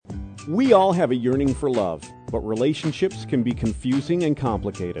We all have a yearning for love, but relationships can be confusing and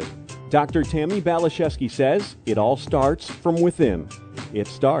complicated. Dr. Tammy Balashevsky says it all starts from within. It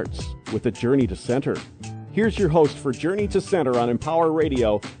starts with a journey to center. Here's your host for Journey to Center on Empower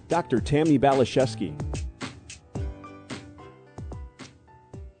Radio, Dr. Tammy Balashevsky.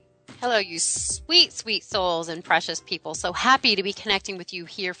 Hello, you sweet, sweet souls and precious people. So happy to be connecting with you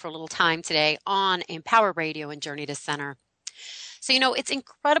here for a little time today on Empower Radio and Journey to Center. So, it's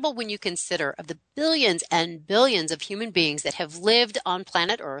incredible when you consider of the billions and billions of human beings that have lived on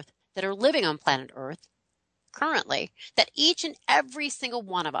planet Earth, that are living on planet Earth currently, that each and every single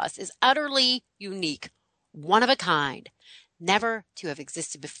one of us is utterly unique, one of a kind, never to have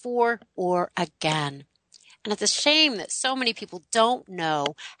existed before or again. And it's a shame that so many people don't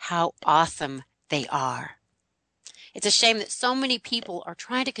know how awesome they are. It's a shame that so many people are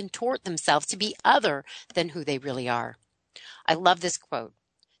trying to contort themselves to be other than who they really are. I love this quote.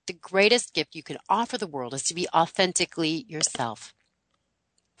 The greatest gift you can offer the world is to be authentically yourself.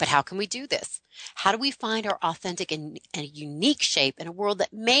 But how can we do this? How do we find our authentic and unique shape in a world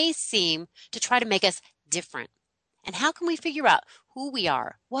that may seem to try to make us different? And how can we figure out who we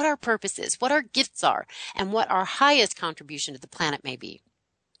are, what our purpose is, what our gifts are, and what our highest contribution to the planet may be?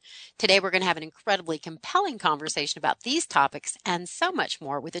 Today, we're going to have an incredibly compelling conversation about these topics and so much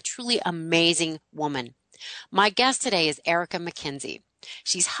more with a truly amazing woman. My guest today is Erica McKenzie.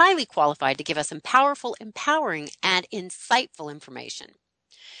 She's highly qualified to give us some powerful, empowering, and insightful information.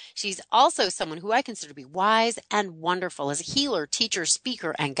 She's also someone who I consider to be wise and wonderful as a healer, teacher,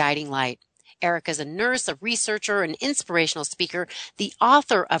 speaker, and guiding light. Erica's a nurse, a researcher, an inspirational speaker, the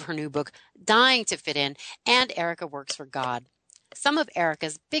author of her new book, Dying to Fit In, and Erica Works for God. Some of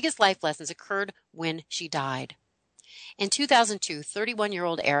Erica's biggest life lessons occurred when she died. In 2002,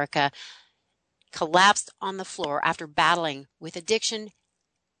 31-year-old Erica collapsed on the floor after battling with addiction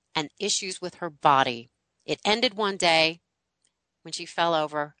and issues with her body. It ended one day when she fell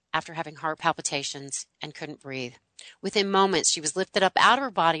over after having heart palpitations and couldn't breathe. Within moments, she was lifted up out of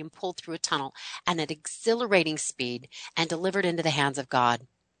her body and pulled through a tunnel at an exhilarating speed and delivered into the hands of God.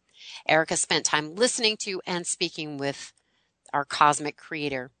 Erica spent time listening to and speaking with our cosmic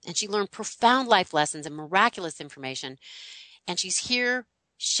creator, and she learned profound life lessons and miraculous information, and she's here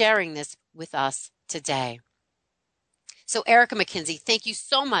sharing this with us today. So, Erica McKenzie, thank you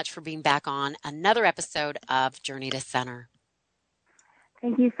so much for being back on another episode of Journey to Center.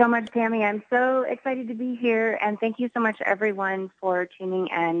 Thank you so much, Tammy. I'm so excited to be here, and thank you so much, everyone, for tuning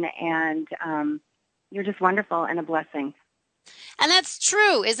in, and you're just wonderful and a blessing. And that's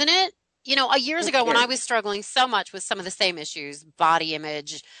true, isn't it? Years ago when I was struggling so much with some of the same issues, body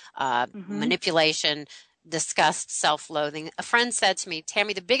image, manipulation, disgust, self-loathing, a friend said to me,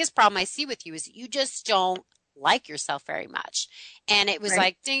 Tammy, the biggest problem I see with you is you just don't like yourself very much. And it was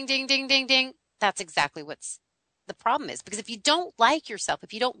like, ding, ding, ding, ding, ding. That's exactly what's the problem is, because if you don't like yourself,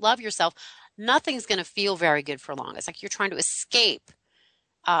 if you don't love yourself, nothing's going to feel very good for long. It's like you're trying to escape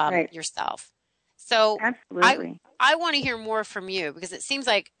yourself. So absolutely. I want to hear more from you, because it seems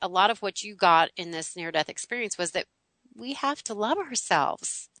like a lot of what you got in this near-death experience was that we have to love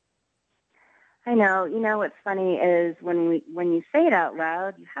ourselves. I know. What's funny is when you say it out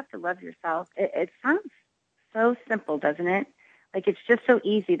loud, you have to love yourself. It sounds so simple, doesn't it? Like it's just so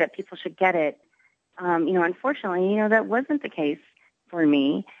easy that people should get it. Unfortunately, that wasn't the case for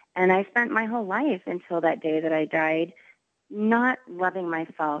me. And I spent my whole life until that day that I died not loving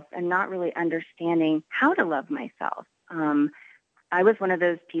myself and not really understanding how to love myself. I was one of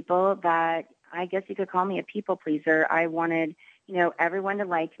those people that I guess you could call me a people pleaser. I wanted, everyone to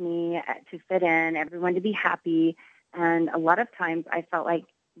like me, to fit in, everyone to be happy. And a lot of times I felt like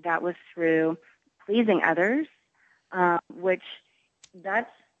that was through pleasing others, which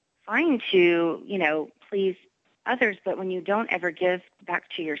that's fine to, please others, but when you don't ever give back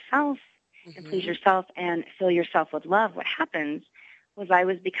to yourself and please yourself and fill yourself with love, what happens was I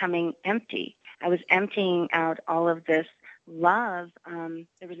was becoming empty. I was emptying out all of this love.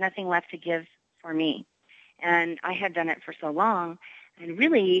 There was nothing left to give for me. And I had done it for so long and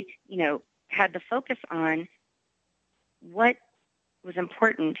really, had the focus on what was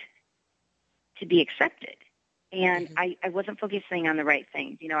important to be accepted. And I wasn't focusing on the right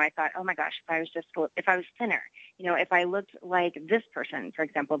things. I thought, oh my gosh, if I was thinner, if I looked like this person, for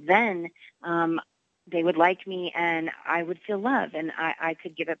example, then they would like me and I would feel love and I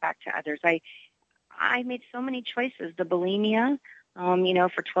could give it back to others. I made so many choices. The bulimia,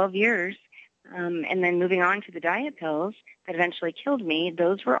 for 12 years, and then moving on to the diet pills that eventually killed me,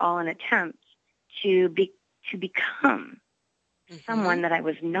 those were all an attempt to become someone that I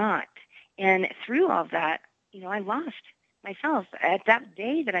was not. And through all that, I lost myself. At that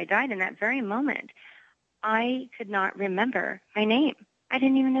day that I died, in that very moment, I could not remember my name. I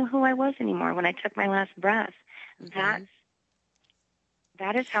didn't even know who I was anymore when I took my last breath. Mm-hmm.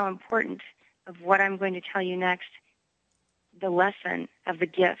 That is how important of what I'm going to tell you next, the lesson of the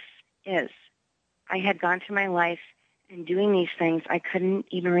gifts is. I had gone through my life and doing these things, I couldn't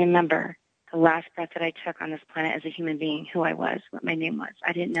even remember the last breath that I took on this planet as a human being, who I was, what my name was.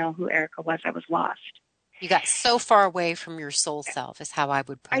 I didn't know who Erica was. I was lost. You got so far away from your soul self, is how I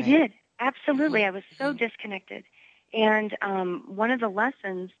would put I it. did. Absolutely. Mm-hmm. I was so disconnected. And one of the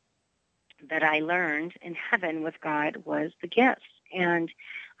lessons that I learned in heaven with God was the gifts. And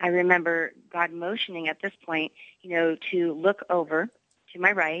I remember God motioning at this point, to look over to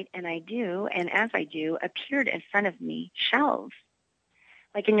my right, and I do, and as I do, appeared in front of me shelves.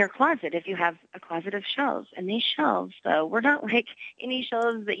 Like in your closet, if you have a closet of shelves. And these shelves, though, were not like any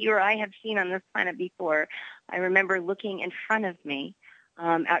shelves that you or I have seen on this planet before. I remember looking in front of me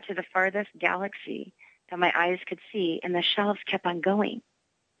out to the farthest galaxy that my eyes could see, and the shelves kept on going.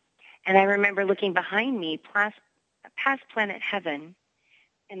 And I remember looking behind me past planet heaven,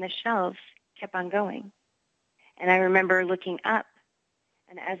 and the shelves kept on going. And I remember looking up,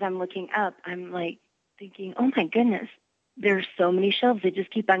 and as I'm looking up, I'm like thinking, oh my goodness, there's so many shelves. They just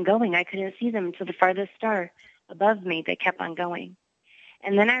keep on going. I couldn't see them until the farthest star above me. They kept on going.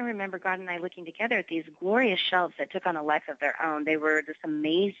 And then I remember God and I looking together at these glorious shelves that took on a life of their own. They were this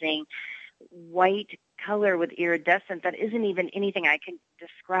amazing white color with iridescence that isn't even anything I can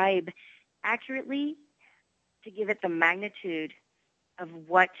describe accurately to give it the magnitude of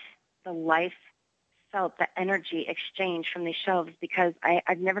what the life felt, the energy exchange from these shelves, because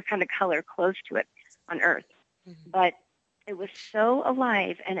I've never found a color close to it on Earth. Mm-hmm. But it was so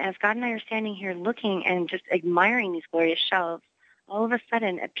alive, and as God and I are standing here looking and just admiring these glorious shelves, all of a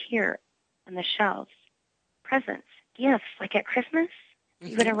sudden appear on the shelves presents, gifts, like at Christmas,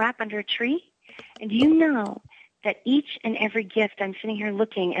 you would wrap under a tree. And you know that each and every gift, I'm sitting here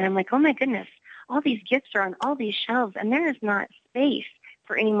looking, and I'm like, oh my goodness, all these gifts are on all these shelves, and there is not space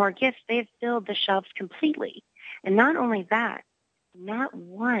for any more gifts. They have filled the shelves completely. And not only that, not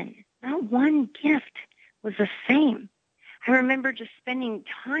one gift was the same. I remember just spending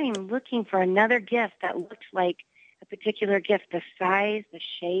time looking for another gift that looked like a particular gift, the size, the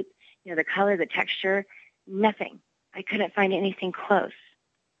shape, the color, the texture, nothing. I couldn't find anything close.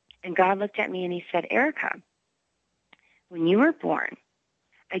 And God looked at me and he said, Erica, when you were born,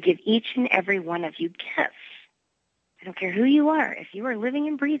 I give each and every one of you gifts. I don't care who you are. If you are living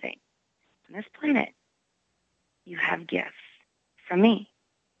and breathing on this planet, you have gifts from me.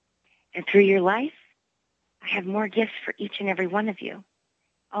 And through your life, I have more gifts for each and every one of you.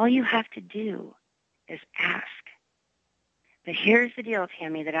 All you have to do is ask. But here's the deal,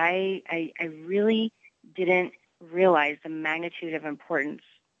 Tammy, that I really didn't realize the magnitude of importance.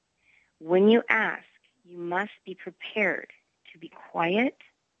 When you ask, you must be prepared to be quiet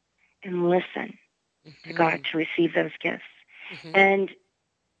and listen to God to receive those gifts. Mm-hmm. And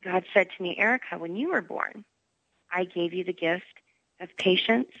God said to me, Erica, when you were born, I gave you the gift of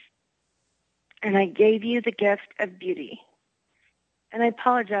patience, and I gave you the gift of beauty. And I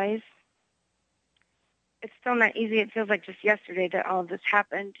apologize. It's still not easy. It feels like just yesterday that all of this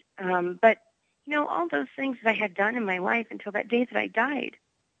happened. But, all those things that I had done in my life until that day that I died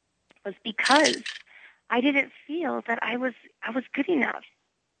was because I didn't feel that I was good enough,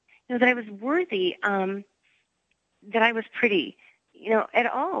 that I was worthy, that I was pretty, at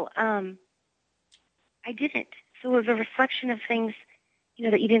all. I didn't. So it was a reflection of things,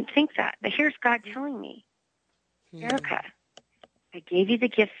 that you didn't think that. But here's God telling me, Erica, I gave you the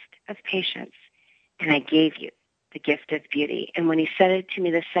gift of patience, and I gave you the gift of beauty. And when he said it to me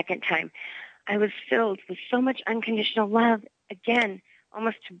the second time, I was filled with so much unconditional love, again,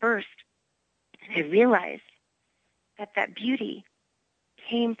 almost to burst. And I realized that beauty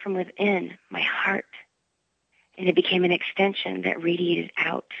came from within my heart, and it became an extension that radiated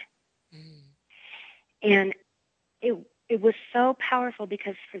out. And it was so powerful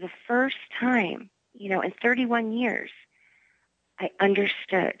because for the first time, in 31 years, I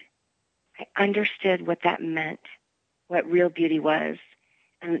understood what that meant, what real beauty was,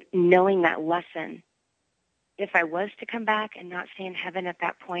 and knowing that lesson. If I was to come back and not stay in heaven at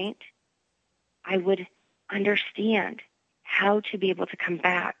that point, I would understand how to be able to come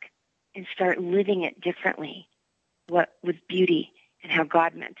back and start living it differently, what with beauty and how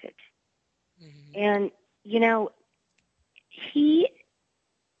God meant it. Mm-hmm. And, he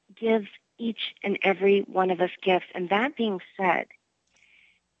gives each and every one of us gifts. And that being said,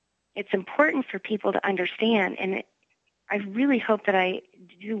 it's important for people to understand, and I really hope that I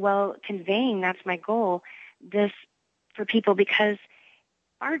do well conveying, that's my goal, this for people because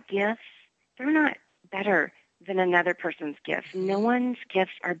our gifts, they're not better than another person's gifts. No one's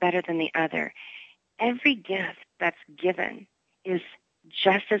gifts are better than the other. Every gift that's given is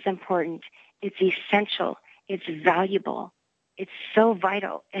just as important. It's essential. It's valuable. It's so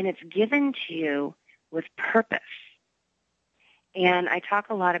vital. And it's given to you with purpose. And I talk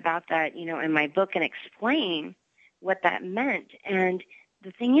a lot about that, in my book and explain what that meant. And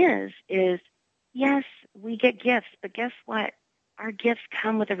the thing is yes, we get gifts, but guess what? Our gifts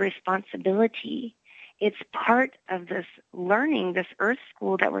come with a responsibility. It's part of this learning, this earth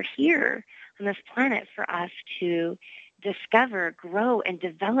school that we're here on this planet for us to discover, grow, and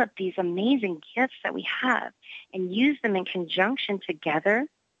develop these amazing gifts that we have and use them in conjunction together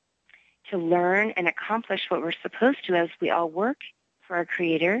to learn and accomplish what we're supposed to as we all work for our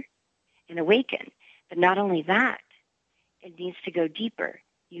Creator and awaken. But not only that, it needs to go deeper.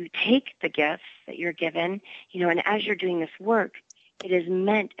 You take the gifts that you're given, and as you're doing this work, it is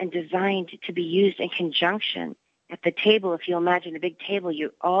meant and designed to be used in conjunction at the table. If you imagine a big table,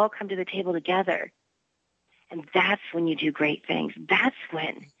 you all come to the table together. And that's when you do great things. That's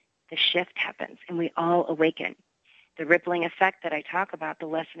when the shift happens and we all awaken. The rippling effect that I talk about, the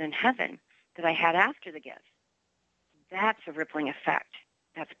lesson in heaven that I had after the gifts, that's a rippling effect.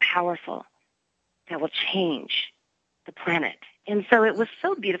 That's powerful. That will change the planet. And so it was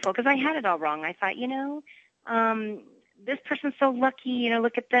so beautiful because I had it all wrong. I thought, this person's so lucky,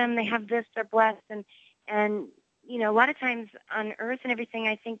 look at them, they have this, they're blessed. And a lot of times on earth and everything,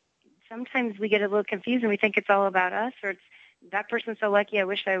 I think sometimes we get a little confused and we think it's all about us, or it's that person's so lucky, I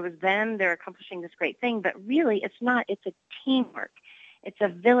wish I was them, they're accomplishing this great thing. But really, it's not. It's a teamwork. It's a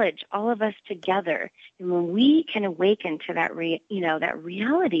village, all of us together. And when we can awaken to that, that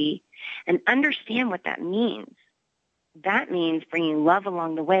reality and understand what that means bringing love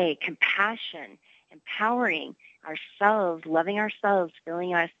along the way, compassion, empowering ourselves, loving ourselves,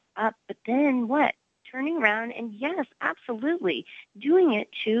 filling us up. But then what? Turning around and, yes, absolutely, doing it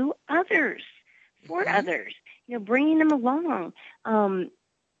to others, for others, bringing them along.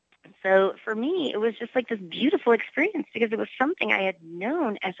 So for me, it was just like this beautiful experience because it was something I had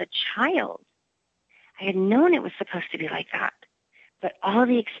known as a child. I had known it was supposed to be like that. But all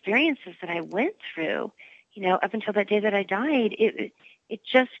the experiences that I went through, up until that day that I died, it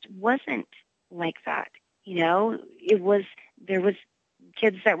just wasn't like that. There was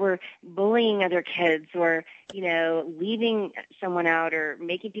kids that were bullying other kids or, leaving someone out or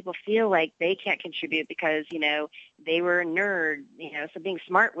making people feel like they can't contribute because, they were a nerd, so being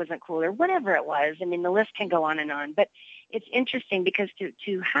smart wasn't cool or whatever it was. I mean, the list can go on and on. But it's interesting because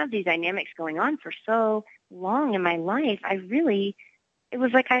to have these dynamics going on for so long in my life, it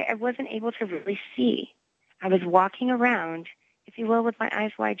was like I wasn't able to really see. I was walking around, if you will, with my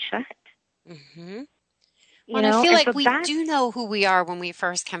eyes wide shut. Mm-hmm. Well, I feel like we do know who we are when we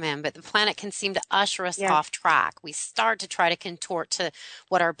first come in, but the planet can seem to usher us off track. We start to try to contort to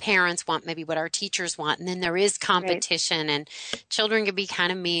what our parents want, maybe what our teachers want, and then there is competition, and children can be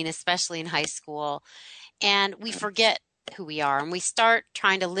kind of mean, especially in high school, and we forget who we are, and we start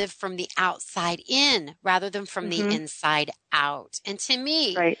trying to live from the outside in rather than from the inside out. And to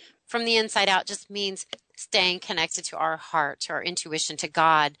me, from the inside out just means staying connected to our heart, to our intuition, to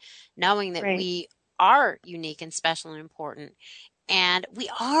God, knowing that we are unique and special and important. And we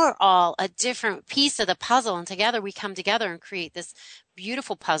are all a different piece of the puzzle. And together we come together and create this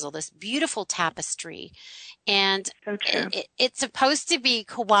beautiful puzzle, this beautiful tapestry. And it's supposed to be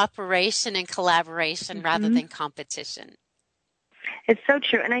cooperation and collaboration rather than competition. It's so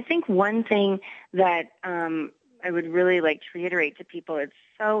true. And I think one thing that I would really like to reiterate to people, it's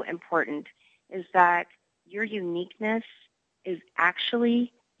so important, is that your uniqueness is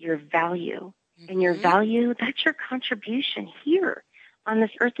actually your value. And your value, that's your contribution here on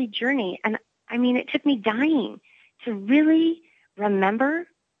this earthly journey. And I mean, it took me dying to really remember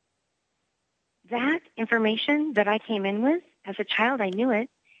that information that I came in with. As a child, I knew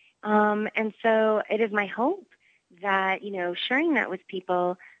it. And so it is my hope that, sharing that with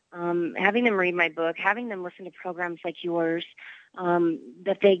people, having them read my book, having them listen to programs like yours,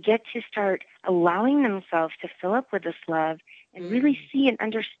 that they get to start allowing themselves to fill up with this love and really see and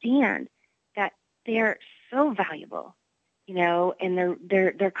understand that they're so valuable, and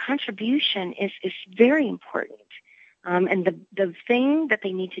their contribution is very important. And the thing that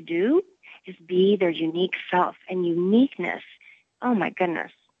they need to do is be their unique self, and uniqueness. Oh my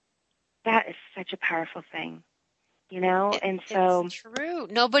goodness, that is such a powerful thing, and so it's true.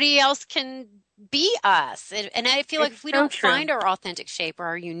 Nobody else can be us. And I feel like if we don't find our authentic shape or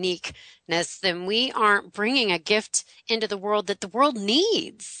our uniqueness, then we aren't bringing a gift into the world that the world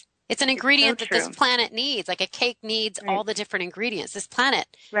needs. It's an ingredient so that this planet needs. Like a cake needs all the different ingredients. This planet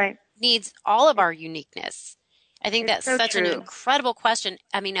needs all of our uniqueness. I think that's so such an true. incredible question.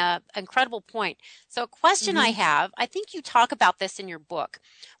 I mean, incredible point. So a question I have, I think you talk about this in your book.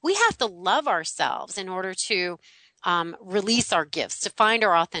 We have to love ourselves in order to release our gifts, to find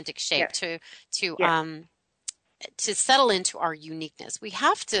our authentic shape, to settle into our uniqueness. We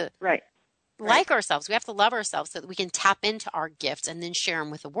have to like ourselves. We have to love ourselves so that we can tap into our gifts and then share them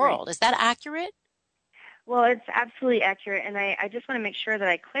with the world. Is that accurate? Well, it's absolutely accurate. And I just want to make sure that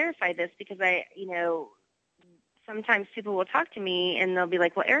I clarify this because sometimes people will talk to me and they'll be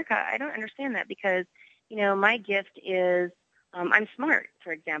like, well, Erica, I don't understand that because, my gift is I'm smart,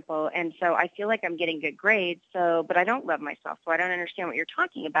 for example. And so I feel like I'm getting good grades. But I don't love myself. So I don't understand what you're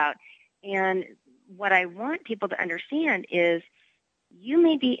talking about. And what I want people to understand is you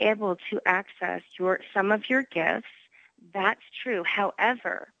may be able to access some of your gifts. That's true.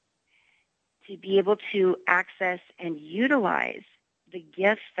 However, to be able to access and utilize the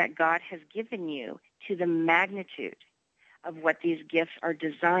gifts that God has given you to the magnitude of what these gifts are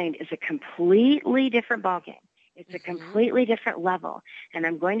designed is a completely different ballgame. It's a completely different level. And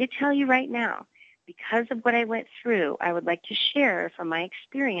I'm going to tell you right now, because of what I went through, I would like to share from my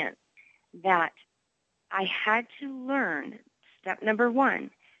experience that I had to learn, step number one,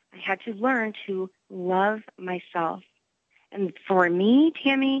 I had to learn to love myself. And for me,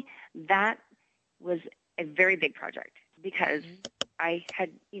 Tammy, that was a very big project because I had,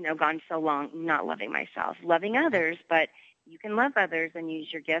 gone so long not loving myself, loving others, but you can love others and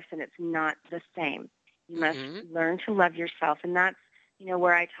use your gifts, and it's not the same. You must learn to love yourself. And that's,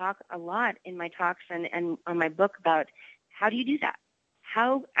 where I talk a lot in my talks and on my book about how do you do that?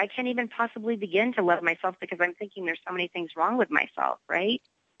 How I can't even possibly begin to love myself because I'm thinking there's so many things wrong with myself, right?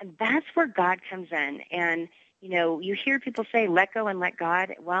 And that's where God comes in. And, you hear people say, let go and let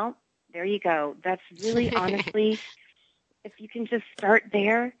God. Well, there you go. That's really honestly, if you can just start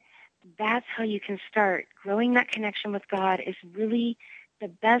there, that's how you can start. Growing that connection with God is really the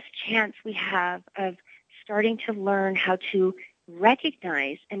best chance we have of starting to learn how to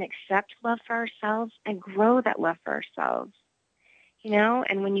recognize and accept love for ourselves and grow that love for ourselves.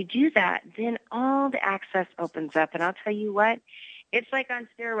 And when you do that, then all the access opens up. And I'll tell you what, it's like on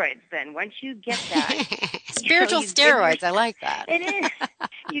steroids then. Once you get that. Spiritual steroids, I like that. It is.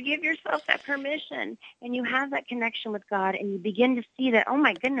 You give yourself that permission and you have that connection with God and you begin to see that, oh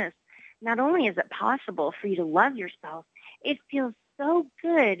my goodness, not only is it possible for you to love yourself, it feels so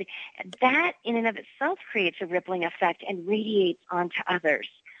good. That in and of itself creates a rippling effect and radiates onto others.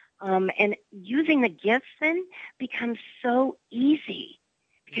 And using the gifts then becomes so easy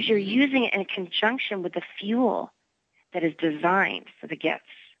because you're using it in conjunction with the fuel that is designed for the gifts.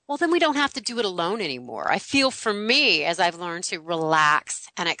 Well, then we don't have to do it alone anymore. I feel for me, as I've learned to relax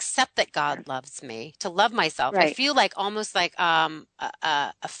and accept that God loves me, to love myself, I feel like almost like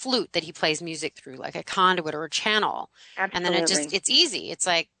a flute that he plays music through, like a conduit or a channel. Absolutely. And then it's easy. It's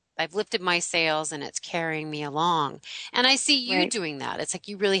like I've lifted my sails and it's carrying me along. And I see you doing that. It's like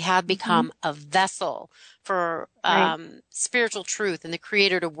you really have become a vessel for spiritual truth and the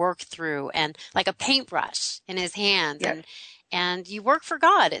Creator to work through, and like a paintbrush in his hands. And you work for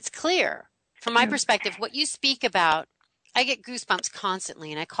God. It's clear. From my perspective, what you speak about, I get goosebumps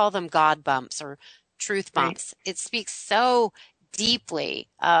constantly, and I call them God bumps or truth bumps. It speaks so deeply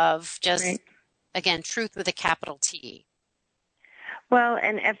of just, again, truth with a capital T. Well,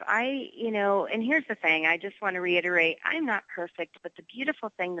 and if and here's the thing, I just want to reiterate, I'm not perfect, but the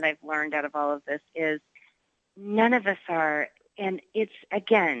beautiful thing that I've learned out of all of this is none of us are, and it's,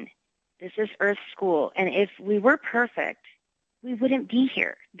 again, this is Earth School, and if we were perfect, we wouldn't be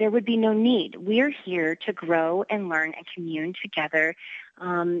here. There would be no need. We're here to grow and learn and commune together,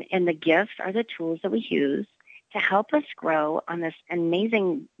 and the gifts are the tools that we use to help us grow on this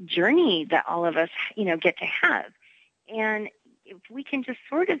amazing journey that all of us, get to have. And if we can just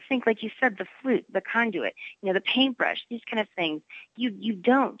sort of think, like you said, the flute, the conduit, the paintbrush, these kind of things, you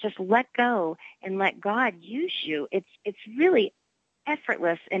don't just let go and let God use you. It's really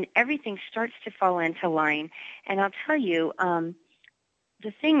effortless, and everything starts to fall into line. And I'll tell you,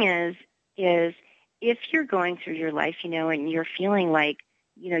 the thing is if you're going through your life, and you're feeling like,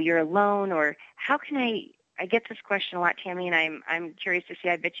 you're alone, or how can I get this question a lot, Tammy, and I'm curious to see,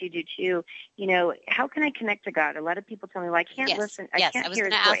 I bet you do too, how can I connect to God? A lot of people tell me, well, I can't listen, I can't hear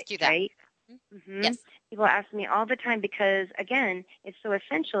his voice, right? Yes. People ask me all the time because, again, it's so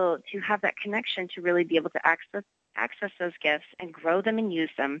essential to have that connection to really be able to access those gifts and grow them and use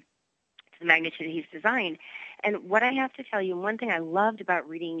them to the magnitude he's designed. And what I have to tell you, one thing I loved about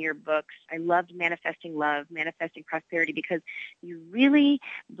reading your books, I loved Manifesting Love, Manifesting Prosperity, because you really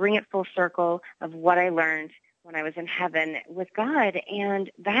bring it full circle of what I learned when I was in heaven with God.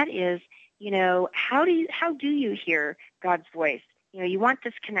 And that is, how do you hear God's voice? You want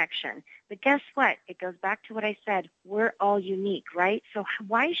this connection. But guess what? It goes back to what I said. We're all unique, right? So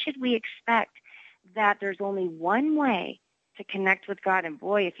why should we expect that there's only one way to connect with God? And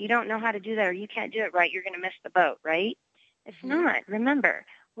boy, if you don't know how to do that or you can't do it right, you're going to miss the boat, right? It's not. Remember,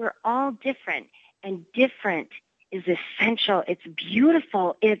 we're all different, and different is essential. It's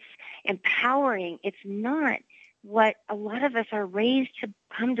beautiful. It's empowering. It's not what a lot of us are raised to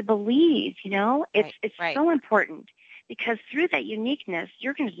come to believe, It's so important, because through that uniqueness,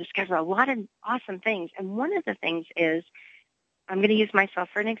 you're going to discover a lot of awesome things. And one of the things is, I'm going to use myself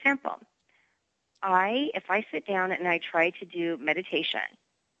for an example. If I sit down and I try to do meditation,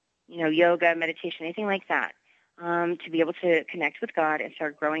 yoga, meditation, anything like that, to be able to connect with God and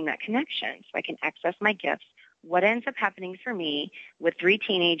start growing that connection so I can access my gifts, what ends up happening for me with 3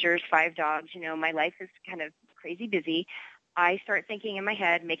 teenagers, 5 dogs, my life is kind of crazy busy. I start thinking in my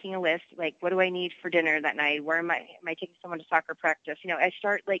head, making a list, like, what do I need for dinner that night? Where am I taking someone to soccer practice? I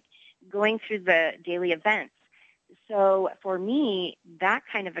start going through the daily events. So for me, that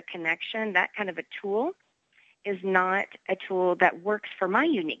kind of a connection, that kind of a tool is not a tool that works for my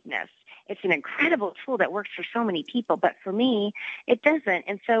uniqueness. It's an incredible tool that works for so many people, but for me, it doesn't.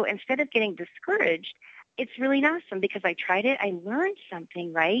 And so instead of getting discouraged, it's really awesome because I tried it. I learned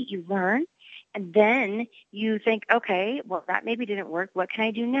something, right? You learn, and then you think, okay, well, that maybe didn't work. What can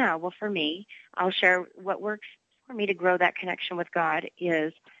I do now? Well, for me, I'll share what works for me to grow that connection with God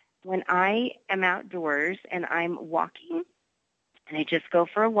is when I am outdoors and I'm walking and I just go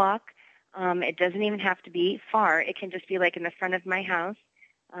for a walk. It doesn't even have to be far. It can just be like in the front of my house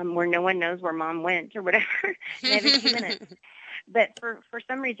where no one knows where Mom went or whatever, and every 2 minutes. But for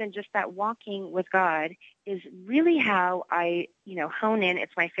some reason, just that walking with God is really how I, hone in.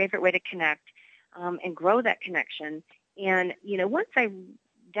 It's my favorite way to connect and grow that connection. And, once I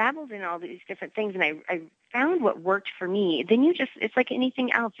dabbled in all these different things and I found what worked for me, then it's like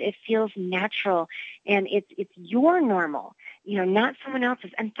anything else. It feels natural and it's your normal, not someone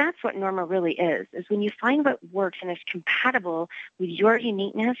else's. And that's what normal really is when you find what works and is compatible with your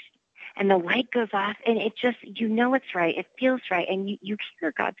uniqueness and the light goes off and it just, it's right. It feels right. And you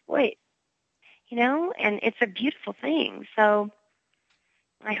hear God's voice, and it's a beautiful thing. So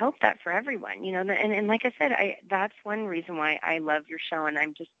I hope that for everyone, and like I said, that's one reason why I love your show, and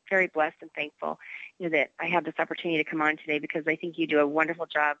I'm just very blessed and thankful, that I have this opportunity to come on today because I think you do a wonderful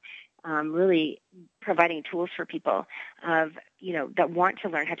job, really providing tools for people that want to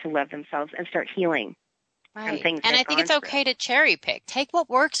learn how to love themselves and start healing. Right. And I think it's okay to cherry pick. Take what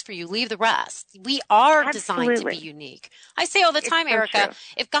works for you, leave the rest. We are designed to be unique. I say all the time, Erica,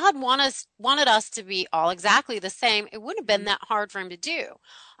 if God wanted us to be all exactly the same, it wouldn't have been that hard for him to do.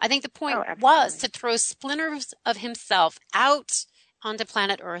 I think the point was to throw splinters of himself out onto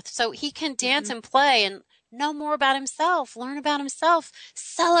planet Earth so he can dance and play and know more about himself, learn about himself,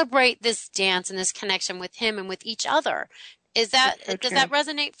 celebrate this dance and this connection with him and with each other. Does that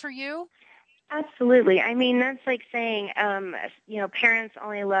resonate for you? Absolutely. I mean, that's like saying, parents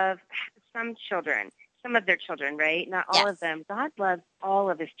only love some of their children, right? Not all of them. God loves all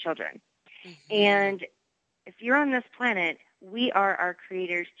of his children. Mm-hmm. And if you're on this planet, we are our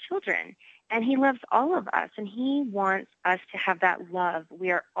Creator's children. And he loves all of us. And he wants us to have that love.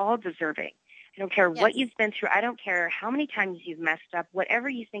 We are all deserving. I don't care what you've been through. I don't care how many times you've messed up. Whatever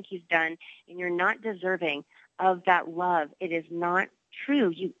you think you've done, and you're not deserving of that love, it is not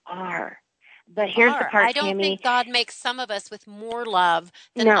true. You are. But here's the part, I don't think God makes some of us with more love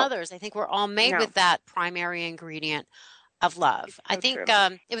than others. I think we're all made with that primary ingredient of love. I think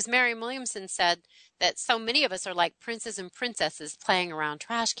it was Marianne Williamson said that so many of us are like princes and princesses playing around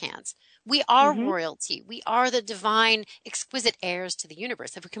trash cans. We are royalty. We are the divine, exquisite heirs to the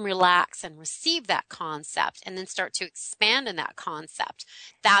universe. If we can relax and receive that concept and then start to expand in that concept,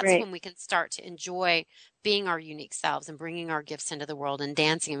 that's when we can start to enjoy being our unique selves and bringing our gifts into the world and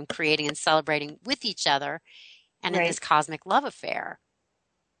dancing and creating and celebrating with each other and in this cosmic love affair.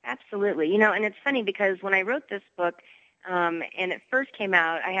 Absolutely. And it's funny because when I wrote this book and it first came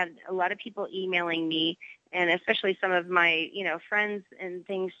out, I had a lot of people emailing me, and especially some of my, friends and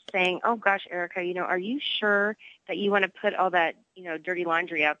things saying, oh, gosh, Erica, are you sure that you want to put all that, dirty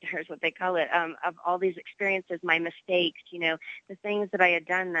laundry out there is what they call it, of all these experiences, my mistakes, the things that I had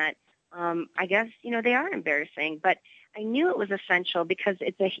done that I guess, they are embarrassing. But I knew it was essential because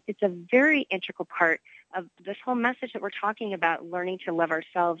it's a very integral part this whole message that we're talking about, learning to love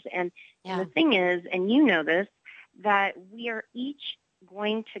ourselves. And the Yeah. thing is, and you know this, that we are each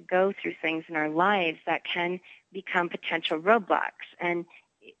going to go through things in our lives that can become potential roadblocks. And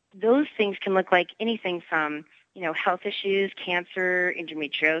those things can look like anything from, health issues, cancer,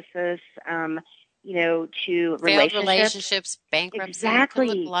 endometriosis, to Failed relationships, bankruptcy. Exactly. It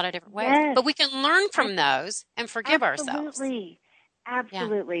can look a lot of different ways. Yes. But we can learn from those and forgive ourselves.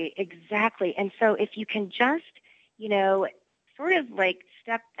 Absolutely. Exactly. And so if you can just, sort of like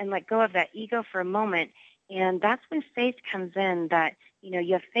step and let go of that ego for a moment, and that's when faith comes in, that,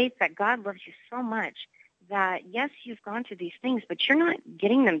 you have faith that God loves you so much that, yes, you've gone through these things, but you're not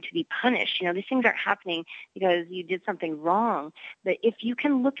getting them to be punished. These things aren't happening because you did something wrong. But if you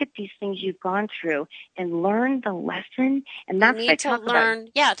can look at these things you've gone through and learn the lesson, and that's we what I need to talk learn,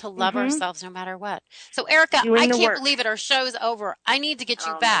 about. to love ourselves no matter what. So, Erica, I can't believe it. Our show's over. I need to get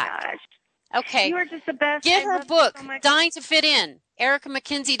you back. My gosh. Okay. You are just the best. Get her love book, you so much. Dying to Fit In,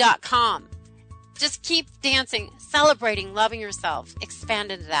 ericamckenzie.com. Just keep dancing, celebrating, loving yourself.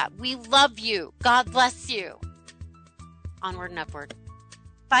 Expand into that. We love you. God bless you. Onward and upward.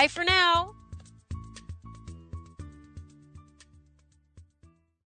 Bye for now.